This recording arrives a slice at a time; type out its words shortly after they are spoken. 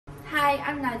Hi,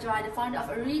 I'm Najwa, the founder of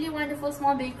a really wonderful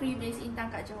small bakery based in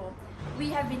Tangkak, Johor. We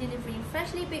have been delivering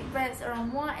freshly baked breads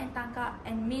around Muar and Tangkak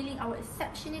and mailing our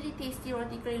exceptionally tasty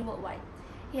roti grain worldwide.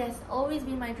 It has always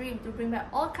been my dream to bring back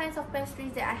all kinds of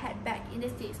pastries that I had back in the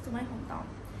States to my hometown.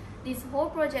 This whole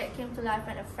project came to life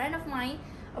when a friend of mine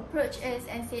approached us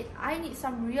and said, I need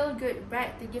some real good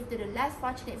bread to give to the less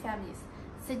fortunate families,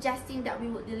 suggesting that we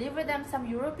would deliver them some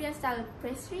European style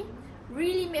pastry.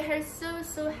 Really made her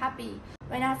so happy.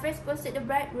 When I first posted the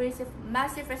bread, we received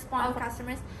massive response from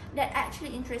customers that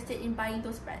actually interested in buying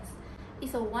those breads.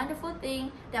 It's a wonderful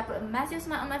thing that put a massive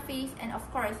smile on my face and of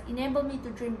course enabled me to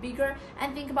dream bigger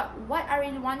and think about what I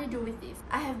really want to do with this.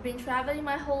 I have been traveling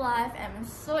my whole life and I'm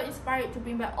so inspired to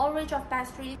bring back all range of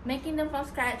pastries, making them from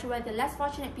scratch where the less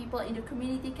fortunate people in the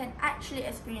community can actually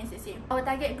experience the same. Our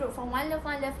target group for One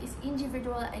Love is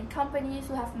individual and companies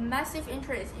who have massive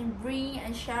interest in bringing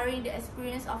and sharing the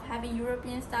experience of having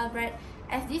European style bread,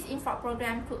 as this infrastructure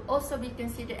program could also be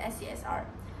considered as CSR.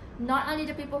 Not only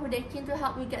the people who they're keen to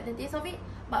help will get the taste of it,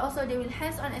 but also they will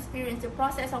hands-on experience the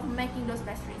process of making those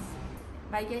pastries.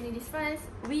 By getting these funds,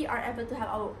 we are able to have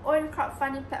our own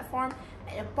crowdfunding platform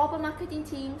and a proper marketing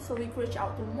team so we could reach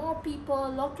out to more people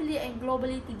locally and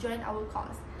globally to join our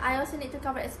cause. I also need to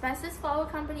cover expenses for our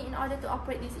company in order to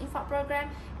operate this info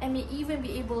program and may even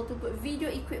be able to put video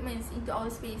equipment into our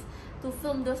space to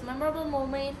film those memorable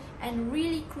moments and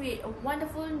really create a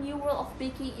wonderful new world of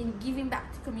baking and giving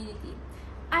back to community.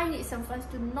 I need some funds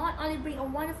to not only bring a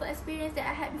wonderful experience that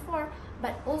I had before,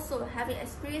 but also having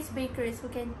experienced bakers who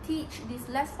can teach these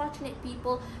less fortunate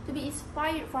people to be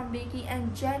inspired from baking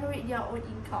and generate their own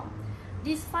income.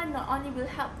 This fund not only will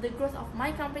help the growth of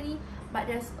my company, but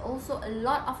there's also a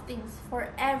lot of things for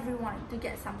everyone to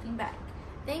get something back.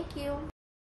 Thank you.